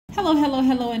Hello, hello,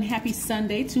 hello, and happy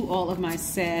Sunday to all of my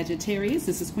Sagittarius.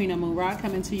 This is Queenamunra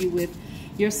coming to you with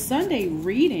your Sunday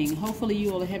reading. Hopefully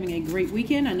you all are having a great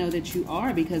weekend. I know that you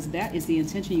are, because that is the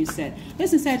intention you set.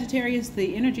 Listen, Sagittarius,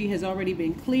 the energy has already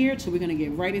been cleared, so we're going to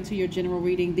get right into your general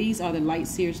reading. These are the Light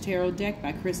Seers Tarot deck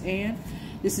by Chris Ann.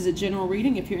 This is a general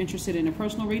reading. If you're interested in a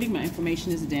personal reading, my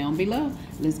information is down below.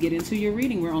 Let's get into your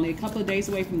reading. We're only a couple of days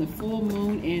away from the full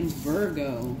moon in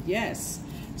Virgo. Yes.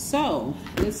 So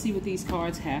let's see what these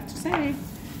cards have to say.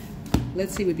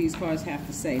 Let's see what these cards have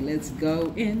to say. Let's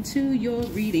go into your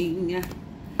reading.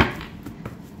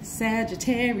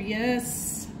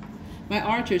 Sagittarius. My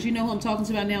archers, you know who I'm talking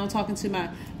to by now. I'm talking to my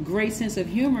great sense of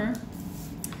humor.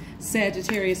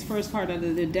 Sagittarius, first card out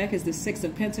of the deck is the Six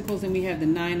of Pentacles, and we have the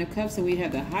Nine of Cups, and we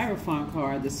have the Hierophant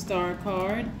card, the Star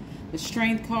card, the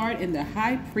Strength card, and the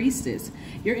High Priestess.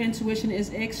 Your intuition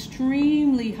is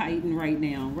extremely heightened right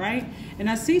now, right? And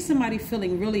I see somebody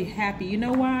feeling really happy. You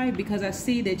know why? Because I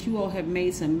see that you all have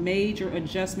made some major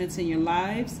adjustments in your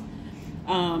lives.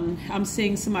 I'm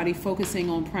seeing somebody focusing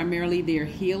on primarily their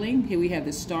healing. Here we have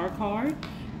the Star card,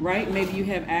 right? Maybe you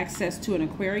have access to an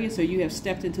Aquarius, or you have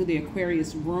stepped into the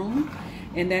Aquarius room,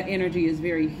 and that energy is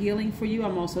very healing for you.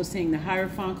 I'm also seeing the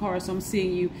Hierophant card, so I'm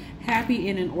seeing you happy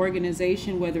in an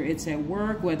organization, whether it's at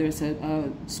work, whether it's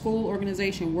a school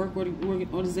organization, work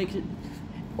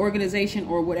organization,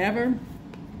 or whatever.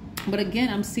 But again,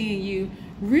 I'm seeing you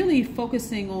really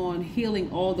focusing on healing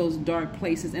all those dark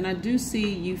places, and I do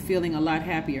see you feeling a lot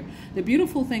happier. The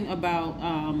beautiful thing about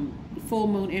full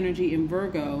moon energy in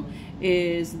Virgo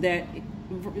is that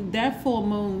that full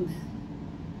moon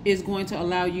is going to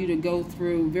allow you to go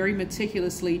through very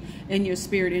meticulously in your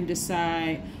spirit and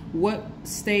decide what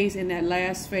stays in that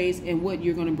last phase and what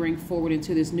you're going to bring forward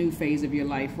into this new phase of your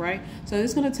life, right? So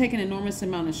it's going to take an enormous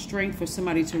amount of strength for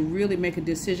somebody to really make a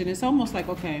decision. It's almost like,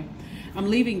 okay, I'm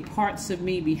leaving parts of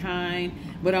me behind,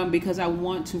 but because I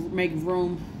want to make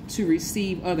room to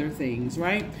receive other things,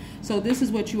 right? So this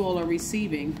is what you all are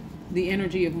receiving, the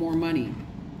energy of more money.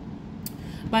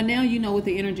 By now, you know what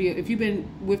the energy, if you've been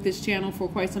with this channel for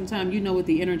quite some time, you know what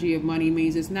the energy of money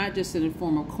means. It's not just in the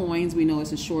form of coins. We know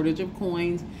it's a shortage of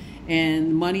coins,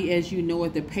 and money as you know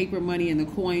it, the paper money and the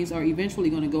coins are eventually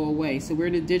going to go away. So we're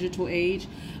in a digital age,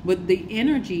 but the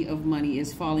energy of money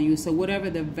is following you. So whatever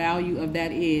the value of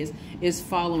that is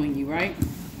following you, right?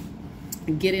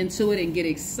 Get into it and get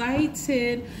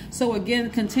excited. So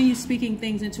again, continue speaking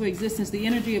things into existence. The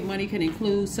energy of money can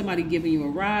include somebody giving you a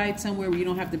ride somewhere where you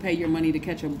don't have to pay your money to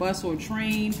catch a bus or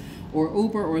train or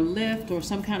Uber or Lyft or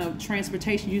some kind of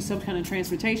transportation, use some kind of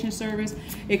transportation service.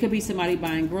 It could be somebody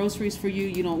buying groceries for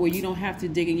you, where you don't have to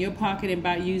dig in your pocket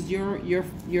and use your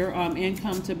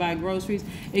income to buy groceries.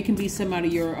 It can be somebody,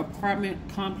 your apartment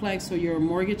complex or your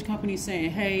mortgage company saying,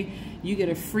 hey, you get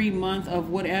a free month of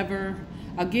whatever.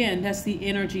 Again, that's the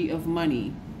energy of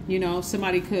money.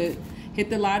 Somebody could hit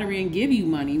the lottery and give you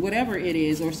money, whatever it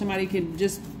is, or somebody can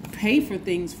just pay for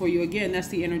things for you. Again, that's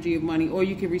the energy of money. Or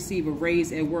you can receive a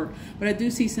raise at work. But I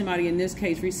do see somebody in this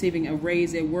case receiving a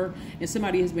raise at work, and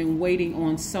somebody has been waiting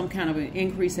on some kind of an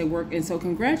increase at work. And so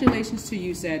congratulations to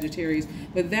you, Sagittarius.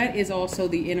 But that is also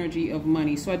the energy of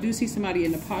money. So I do see somebody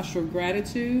in the posture of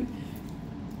gratitude.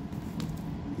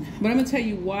 But I'm going to tell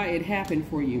you why it happened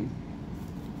for you.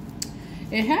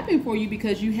 It happened for you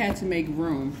because you had to make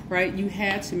room, right? You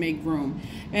had to make room.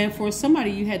 And for somebody,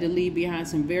 you had to leave behind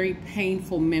some very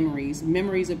painful memories.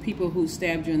 Memories of people who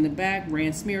stabbed you in the back,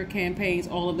 ran smear campaigns,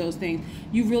 all of those things.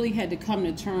 You really had to come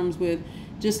to terms with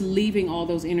just leaving all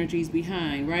those energies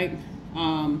behind, right?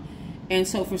 And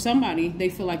so for somebody, they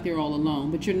feel like they're all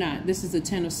alone, but you're not. This is the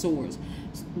Ten of Swords,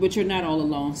 but you're not all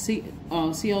alone. See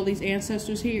all these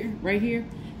ancestors here, right here?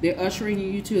 They're ushering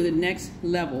you to the next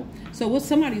level. So what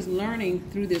somebody's learning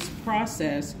through this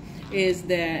process is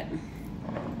that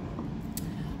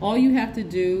all you have to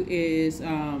do is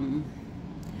in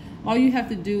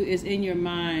your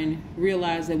mind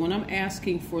realize that when I'm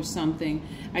asking for something,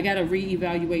 I got to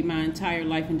reevaluate my entire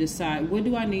life and decide, what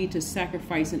do I need to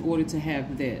sacrifice in order to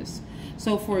have this?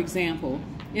 So for example,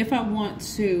 if I want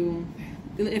to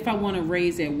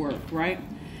raise at work, right?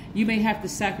 You may have to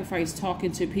sacrifice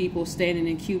talking to people, standing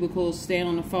in cubicles, staying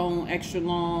on the phone extra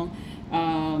long,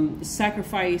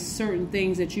 sacrifice certain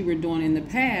things that you were doing in the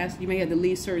past. You may have to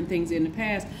leave certain things in the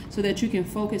past so that you can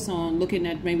focus on looking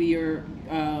at maybe your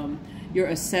your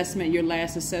assessment, your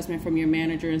last assessment from your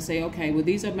manager, and say, okay, well,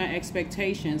 these are my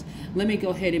expectations. Let me go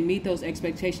ahead and meet those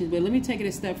expectations, but let me take it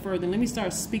a step further. Let me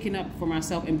start speaking up for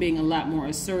myself and being a lot more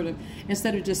assertive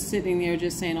instead of just sitting there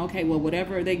just saying, okay, well,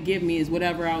 whatever they give me is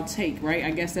whatever I'll take, right?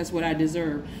 I guess that's what I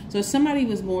deserve. So somebody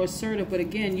was more assertive, but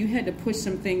again, you had to push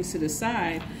some things to the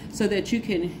side so that you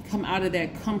can come out of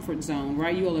that comfort zone,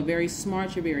 right? You all are very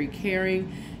smart, you're very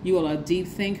caring, you all are deep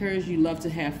thinkers, you love to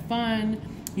have fun,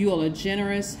 you all are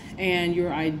generous, and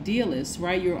you're idealists,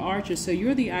 right? You're archers, so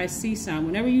you're the IC sign.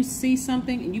 Whenever you see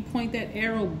something and you point that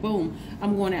arrow, boom,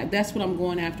 I'm going at. That's what I'm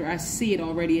going after. I see it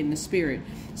already in the spirit.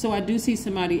 So I do see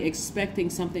somebody expecting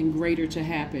something greater to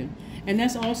happen, and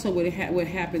that's also what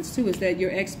happens too, is that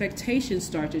your expectations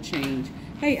start to change.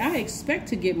 Hey, I expect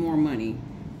to get more money.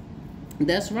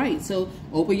 That's right. So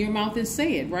open your mouth and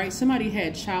say it, right? Somebody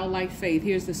had childlike faith.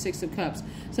 Here's the Six of Cups.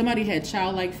 Somebody had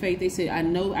childlike faith. They said, I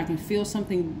know I can feel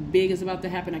something big is about to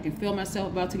happen. I can feel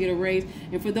myself about to get a raise.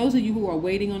 And for those of you who are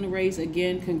waiting on the raise,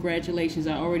 again, congratulations.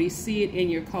 I already see it in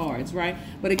your cards, right?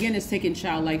 But again, it's taking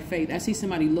childlike faith. I see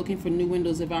somebody looking for new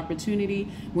windows of opportunity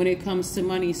when it comes to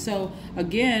money. So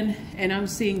again, and I'm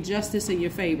seeing justice in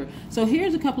your favor. So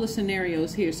here's a couple of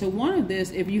scenarios here. So one of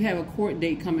this, if you have a court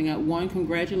date coming up, one,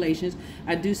 congratulations.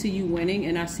 I do see you winning,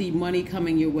 and I see money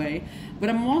coming your way. But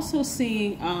I'm also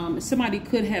seeing somebody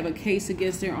could have a case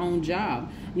against their own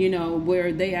job, you know,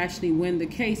 where they actually win the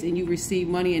case and you receive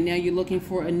money, and now you're looking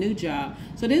for a new job.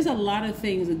 So there's a lot of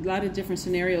things, a lot of different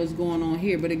scenarios going on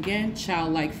here. But again,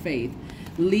 childlike faith.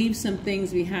 Leave some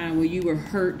things behind where you were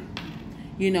hurt,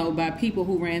 you know, by people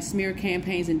who ran smear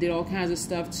campaigns and did all kinds of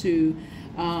stuff to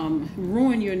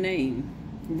ruin your name,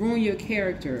 ruin your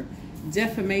character,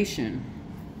 defamation.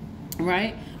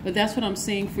 Right? But that's what I'm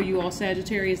seeing for you all,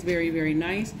 Sagittarius. Very, very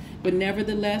nice. But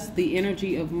nevertheless, the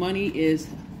energy of money is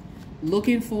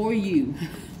looking for you.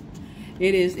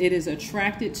 It is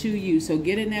attracted to you. So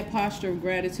get in that posture of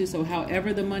gratitude. So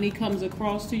however the money comes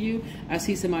across to you, I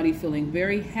see somebody feeling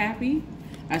very happy.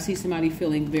 I see somebody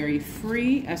feeling very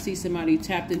free. I see somebody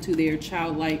tapped into their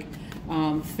childlike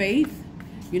faith.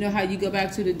 You know how you go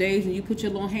back to the days when you put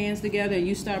your little hands together and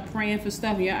you start praying for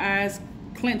stuff and your eyes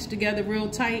clenched together real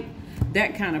tight?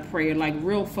 That kind of prayer, like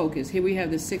real focus. Here we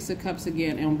have the Six of Cups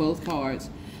again on both cards.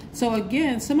 So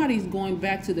again, somebody's going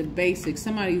back to the basics.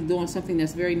 Somebody's doing something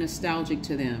that's very nostalgic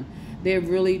to them. They're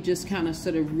really just kind of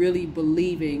sort of really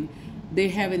believing. They're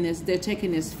having this, they're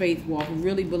taking this faith walk,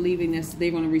 really believing that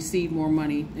they're going to receive more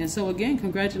money. And so again,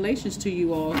 congratulations to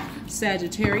you all,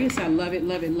 Sagittarius. I love it,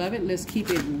 love it, love it. Let's keep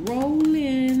it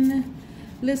rolling.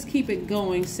 Let's keep it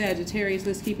going, Sagittarius.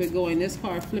 Let's keep it going. This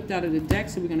card flipped out of the deck,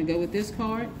 so we're going to go with this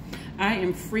card. I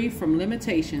am free from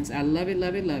limitations. I love it,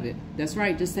 love it, love it. That's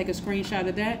right. Just take a screenshot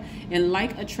of that. And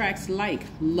like attracts like.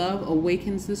 Love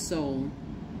awakens the soul.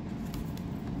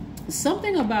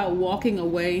 Something about walking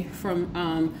away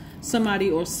from somebody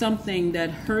or something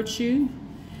that hurt you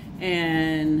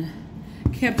and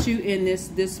kept you in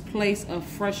this place of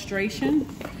frustration.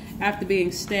 After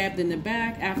being stabbed in the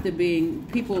back, after being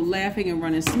people laughing and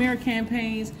running smear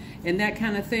campaigns and that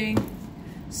kind of thing.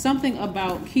 Something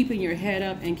about keeping your head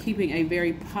up and keeping a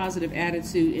very positive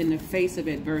attitude in the face of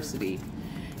adversity.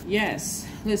 Yes,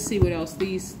 let's see what else.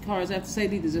 These cards I have to say,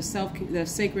 these are the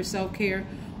Sacred Self-Care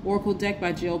Oracle deck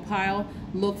by Jill Pyle.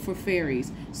 Look for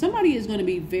fairies. Somebody is going to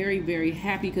be very, very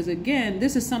happy because again,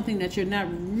 this is something that you're not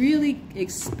really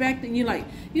expecting. You like,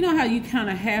 you know how you kind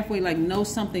of halfway like know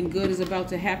something good is about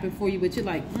to happen for you, but you're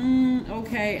like,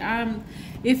 okay,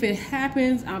 if it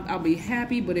happens, I'll be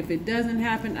happy, but if it doesn't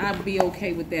happen, I'll be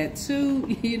okay with that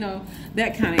too. You know,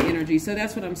 that kind of energy. So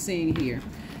that's what I'm seeing here.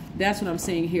 That's what I'm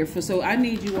saying here. So I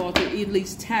need you all to at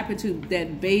least tap into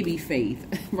that baby faith,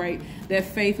 right? That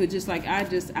faith with just like,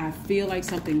 I feel like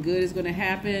something good is going to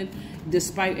happen.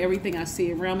 Despite everything I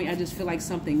see around me, I just feel like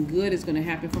something good is going to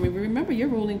happen for me. But remember, your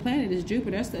ruling planet is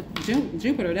Jupiter. That's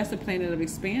the planet of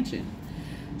expansion.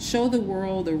 Show the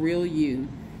world the real you.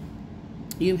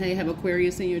 You may have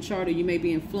Aquarius in your chart, or you may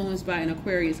be influenced by an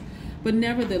Aquarius. But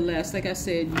nevertheless, like I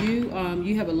said, you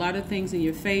have a lot of things in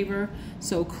your favor.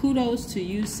 So kudos to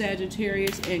you,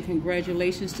 Sagittarius, and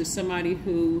congratulations to somebody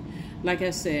who, like I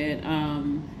said,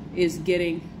 is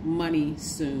getting money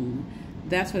soon.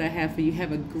 That's what I have for you.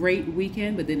 Have a great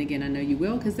weekend. But then again, I know you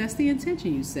will because that's the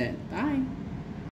intention you set. Bye.